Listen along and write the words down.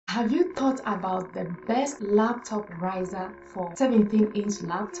Have you thought about the best laptop riser for 17-inch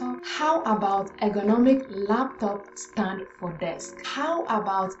laptop? How about ergonomic laptop stand for desk? How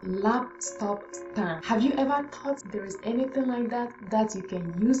about laptop stand? Have you ever thought there is anything like that you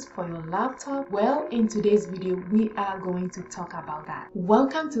can use for your laptop? Well, in today's video, we are going to talk about that.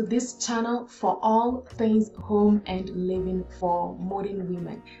 Welcome to this channel for all things home and living for modern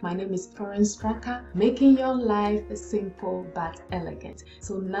women. My name is Florence, Straka, making your life simple but elegant.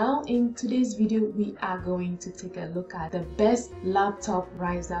 So now in today's video, we are going to take a look at the best laptop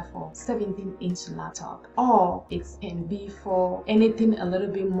riser for 17-inch laptop, or it can be for anything a little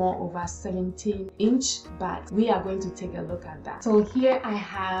bit more over 17-inch, but we are going to take a look at that. So here I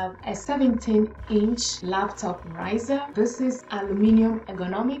have a 17-inch laptop riser. This is aluminum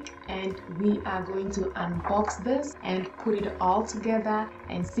ergonomic, and we are going to unbox this and put it all together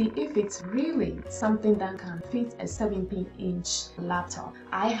and see if it's really something that can fit a 17-inch laptop.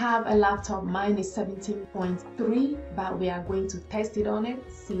 I have a laptop, mine is 17.3, but we are going to test it on it,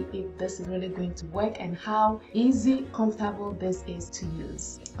 see if this is really going to work and how easy, comfortable this is to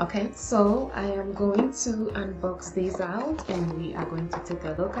use. Okay, so I am going to unbox these out and we are going to take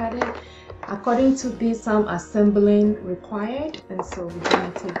a look at it. According to this, some assembling required, and so we're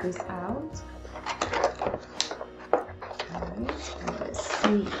going to take this out. Let's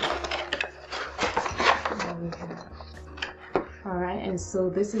see what we have. Alright, and so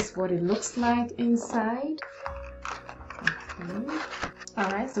this is what it looks like inside. Okay.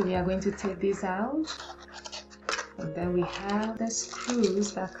 Alright, so we are going to take this out. And then we have the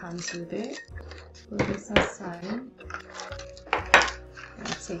screws that comes with it. Put this aside.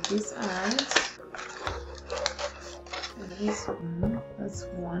 And take this out. And this one, that's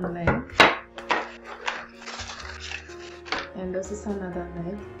one leg. And this is another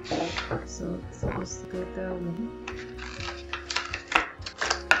leg. So it's supposed to go that way.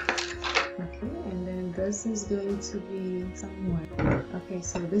 Okay, and then this is going to be somewhere. Okay,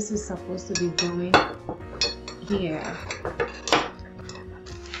 so this is supposed to be going here.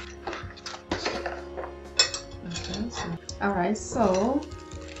 Okay, so alright, so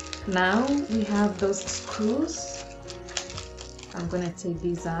now we have those screws. I'm gonna take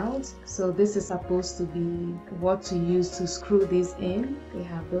these out. So this is supposed to be what to use to screw this in. We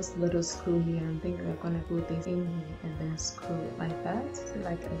have those little screw here. I think we're gonna put this in here and then screw it like that. So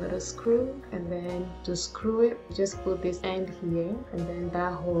like a little screw, and then to screw it, just put this end here, and then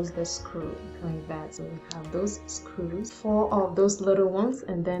that holds the screw like that. So we have those screws, 4 of those little ones,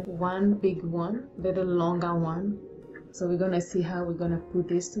 and then one big one, little longer one. So we're gonna see how we're gonna put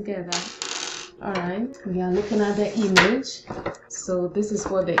this together. Alright, we are looking at the image. So this is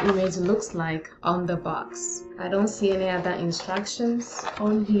what the image looks like on the box. I don't see any other instructions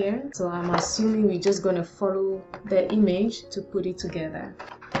on here, so I'm assuming we're just going to follow the image to put it together.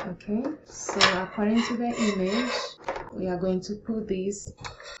 Okay, so according to the image, we are going to put this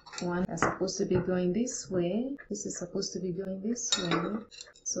one that's supposed to be going this way. This is supposed to be going this way.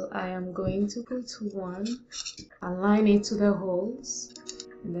 So I am going to put one, align it to the holes,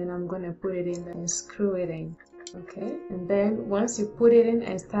 and then I'm going to put it in there and screw it in. Okay, and then once you put it in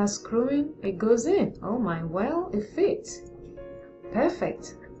and start screwing, it goes in. Oh my, well, it fits.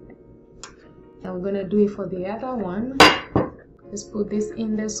 Perfect. And we're going to do it for the other one. Just put this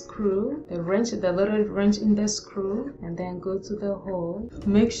in the screw, the little wrench in the screw, and then go to the hole.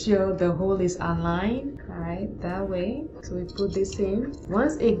 Make sure the hole is aligned, alright, that way. So we put this in.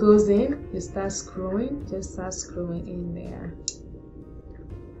 Once it goes in, you start screwing, just start screwing in there.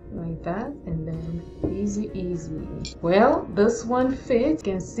 Like that, and then easy. Well, this one fits.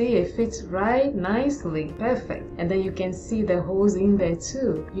 You can see it fits right nicely. Perfect. And then you can see the holes in there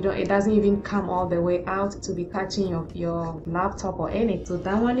too. It doesn't even come all the way out to be catching your laptop or anything. So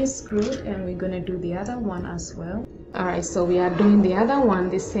that one is screwed, and we're gonna do the other one as well. Alright, so we are doing the other one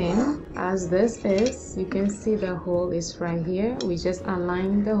the same as this is. You can see the hole is right here. We just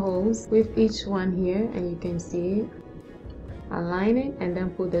align the holes with each one here, and you can see it. Align it and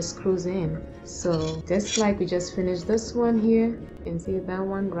then put the screws in. So just like we just finished this one here, you can see that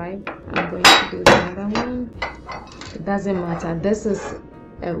one, right? I'm going to do the other one. It doesn't matter. This is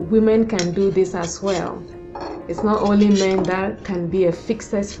women can do this as well. It's not only men that can be a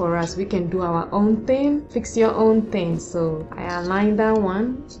fixers for us. We can do our own thing, fix your own thing. So I align that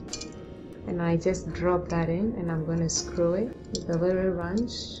one and I just drop that in, and I'm going to screw it with a little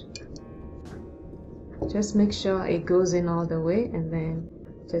wrench. Just make sure it goes in all the way, and then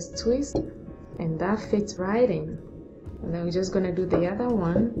just twist, and that fits right in. And then we're just gonna do the other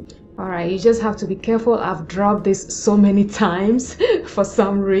one. Alright, you just have to be careful. I've dropped this so many times for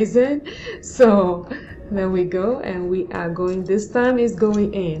some reason, so There we go, and we are going, this time it's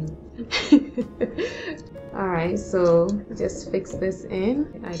going in. Alright, so just fix this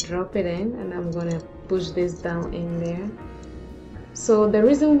in. I drop it in and I'm gonna push this down in there. So the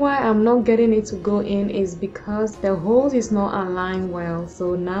reason why I'm not getting it to go in is because the hose is not aligned well.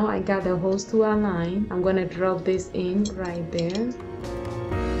 So now I got the hose to align. I'm gonna drop this in right there.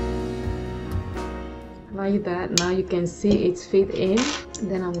 Like that. Now you can see it fit in.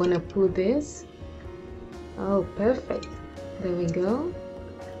 Then I'm gonna put this. Oh, perfect. There we go.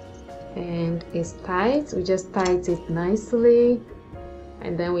 And it's tight. We just tied it nicely.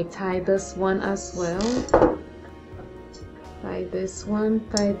 And then we tie this one as well. Tie this one,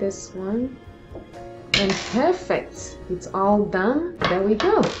 tie this one, and perfect. It's all done. There we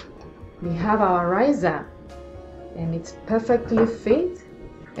go. We have our riser, and it's perfectly fit,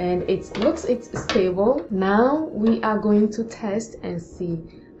 and it's stable. Now we are going to test and see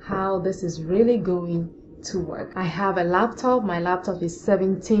how this is really going to work. I have a laptop. My laptop is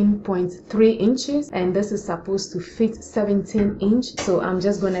 17.3 inches and this is supposed to fit 17 inch. So I'm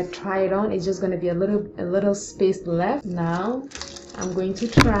just going to try it on. It's just going to be a little space left. Now I'm going to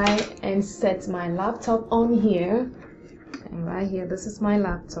try and set my laptop on here. And right here, this is my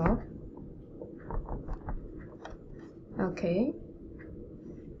laptop. Okay.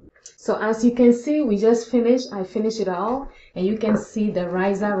 So as you can see, we just finished. I finished it all. And you can see the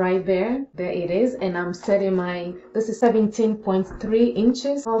riser right there. There it is. And I'm setting this is 17.3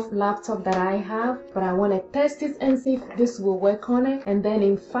 inches of laptop that I have. But I want to test it and see if this will work on it. And then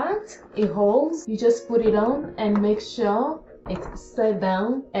in fact, it holds. You just put it on and make sure it's set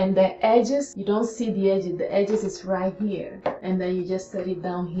down, and the edges, you don't see the edges is right here, and then you just set it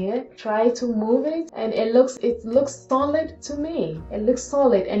down here. Try to move it and it looks solid to me. It looks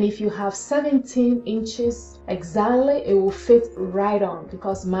solid, and if you have 17 inches exactly, it will fit right on.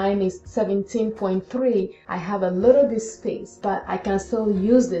 Because mine is 17.3, I have a little bit space, but I can still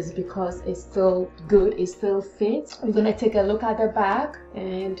use this because it's still good, it still fits. We're gonna take a look at the back,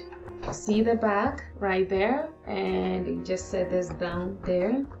 and see the back right there, and you just set this down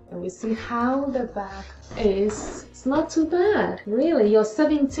there, and we see how the back is. It's not too bad, really. Your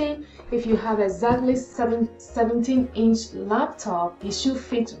 17, if you have exactly 17-inch laptop, it should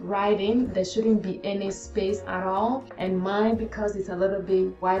fit right in. There shouldn't be any space at all. And mine, because it's a little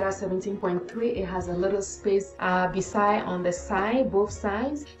bit wider, 17.3, it has a little space beside on the side, both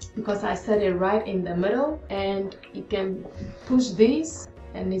sides, because I set it right in the middle. And you can push this,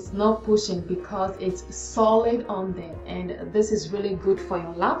 and it's not pushing because it's solid on there. And this is really good for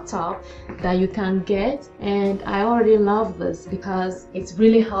your laptop that you can get. And I already love this because it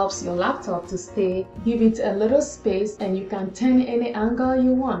really helps your laptop to stay. Give it a little space, and you can turn any angle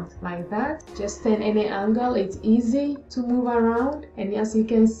you want, like that. Just turn any angle. It's easy to move around, and as you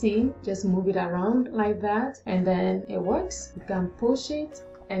can see, just move it around like that, and then it works. You can push it,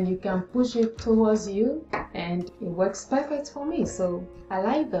 and you can push it towards you, and it works perfect for me. So I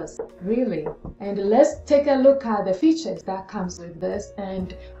like this, really. And let's take a look at the features that comes with this,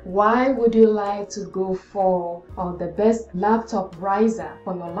 and why would you like to go for the best laptop riser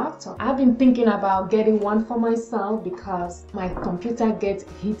for your laptop. I've been thinking about getting one for myself because my computer gets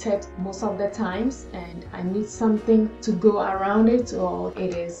heated most of the times, and I need something to go around it, or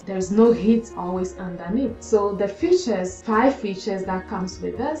there's no heat always underneath. So the features, 5 features that comes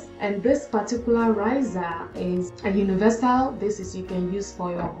with this, and this particular riser is a universal. This is, you can use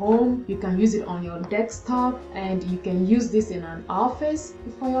for your home, you can use it on your desktop, and you can use this in an office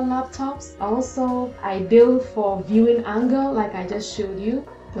for your laptops. Also ideal for viewing angle, like I just showed you.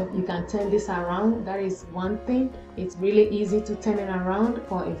 So you can turn this around. That is one thing. It's really easy to turn it around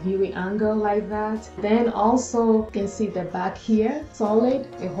for a viewing angle like that. Then also you can see the back here, solid.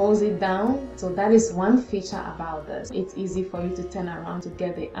 It holds it down. So that is one feature about this. It's easy for you to turn around to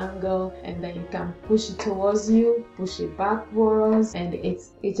get the angle, and then you can push it towards you, push it backwards, and it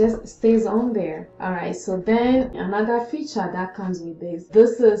just stays on there. All right. So then another feature that comes with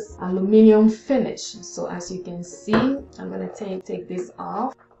this is aluminum finish. So as you can see, I'm gonna take this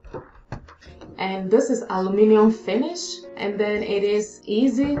off. And this is aluminum finish, and then it is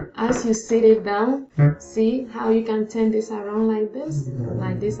easy as you sit it down. See how you can turn this around like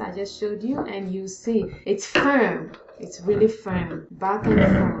this I just showed you, and you see it's firm. It's really firm. Back and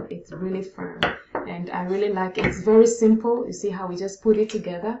forth, it's really firm. And I really like it. It's very simple. You see how we just put it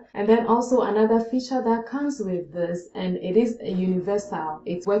together. And then also another feature that comes with this, and it is a universal.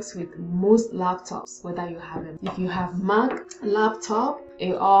 It works with most laptops, whether you have it. If you have Mac laptop,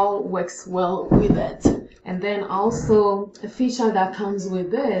 it all works well with it. And then also a feature that comes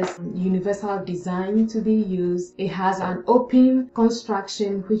with this, universal design to be used. It has an open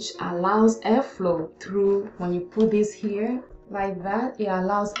construction which allows airflow through. When you put this here like that, it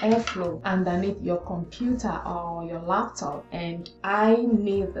allows airflow underneath your computer or your laptop. And I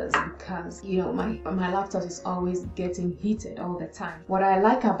need this because, you know, my laptop is always getting heated all the time. What I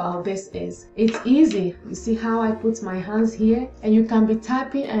like about this is it's easy. You see how I put my hands here, and you can be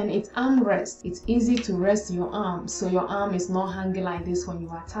typing and it's armrest. It's easy to rest your arm, so your arm is not hanging like this when you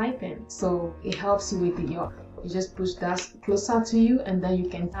are typing. So it helps you with you just push that closer to you, and then you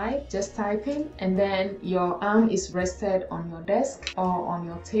can type, just typing, and then your arm is rested on your desk or on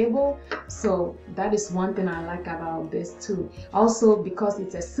your table. So that is one thing I like about this too. Also, because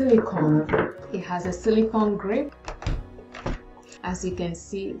it's a silicone, it has a silicone grip. As you can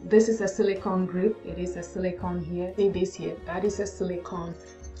see, this is a silicone grip. It is a silicone here. See this here, that is a silicone.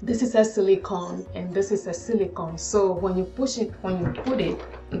 This is a silicone, and this is a silicone. So when you push it, when you put it,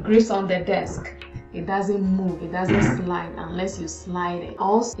 it grips on the desk. It doesn't move, it doesn't slide unless you slide it.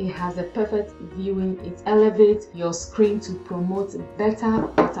 Also, it has a perfect viewing. It elevates your screen to promote better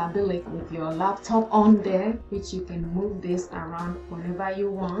portability with your laptop on there, which you can move this around whenever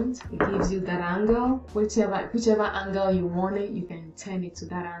you want. It gives you that angle. Whichever angle you want it, you can turn it to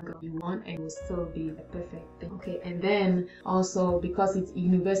that angle you want, and it will still be the perfect thing. Okay, and then also because it's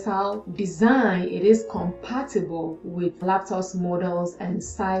universal design, it is compatible with laptops models and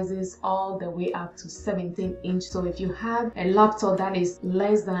sizes all the way up to 17-inch. So if you have a laptop that is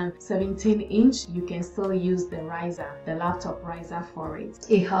less than 17-inch, you can still use the riser, the laptop riser for it.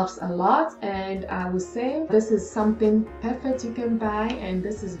 It helps a lot, and I would say this is something perfect you can buy, and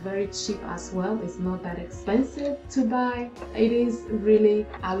this is very cheap as well. It's not that expensive to buy. It is really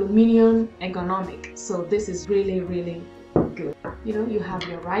aluminum ergonomic, so this is really good. You know, you have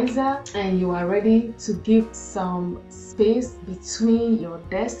your riser, and you are ready to give some space between your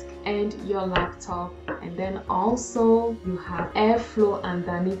desk and your laptop. And then also you have airflow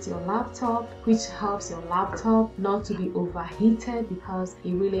underneath your laptop, which helps your laptop not to be overheated, because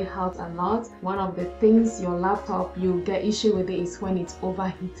it really helps a lot. One of the things your laptop, you get issue with it, is when it's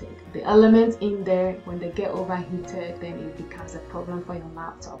overheated. The elements in there, when they get overheated, then it becomes a problem for your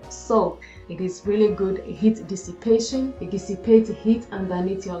laptop. So it is really good heat dissipation. It dissipates heat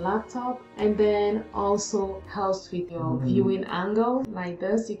underneath your laptop, and then also helps with your viewing angle like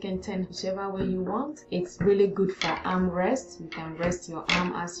this. You can turn whichever way you want. It's really good for arm rest. You can rest your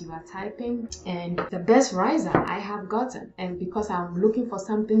arm as you are typing, and the best riser I have gotten. And because I'm looking for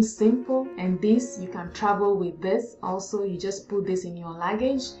something simple, and this, you can travel with this. Also, you just put this in your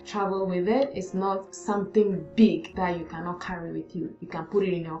luggage, travel with it. It's not something big that you cannot carry with you. You can put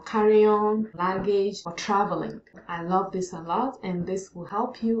it in your carry-on luggage for traveling. I love this a lot, and this will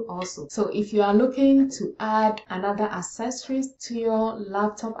help you also. So if you are looking to add another accessories to your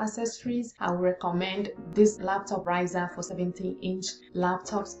laptop accessories, I would recommend this laptop riser for 17-inch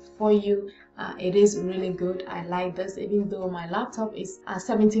laptops for you. It is really good. I like this. Even though my laptop is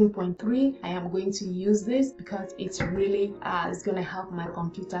 17.3, I am going to use this because it's really it's going to help my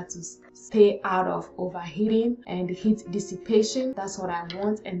computer to stay out of overheating and heat dissipation. That's what I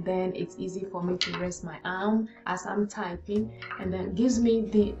want. And then it's easy for me to rest my arm as I'm typing, and then gives me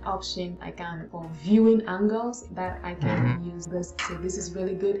the option for viewing angles that I can use this. So this is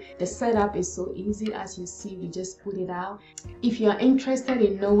really good. The setup is so easy. As you see, we just put it out. If you are interested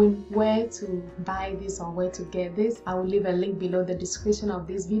in knowing where to buy this or where to get this, I will leave a link below the description of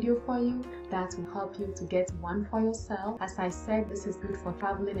this video for you. That will help you to get one for yourself. As I said, this is good for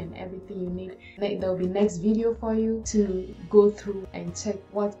traveling and everything you need. There will be next video for you to go through and check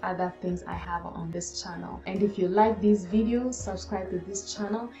what other things I have on this channel. And if you like these videos, subscribe to this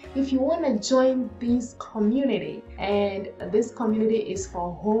channel. If you want to join this community, and this community is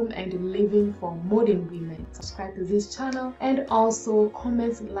for home and living for modern women, subscribe to this channel, and also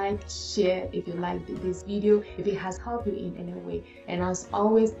comment, like, share if you like this video, if it has helped you in any way. And as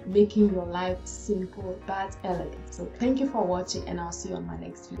always, making your life simple but elegant. So thank you for watching, and I'll see you on my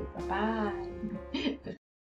next video. Bye bye.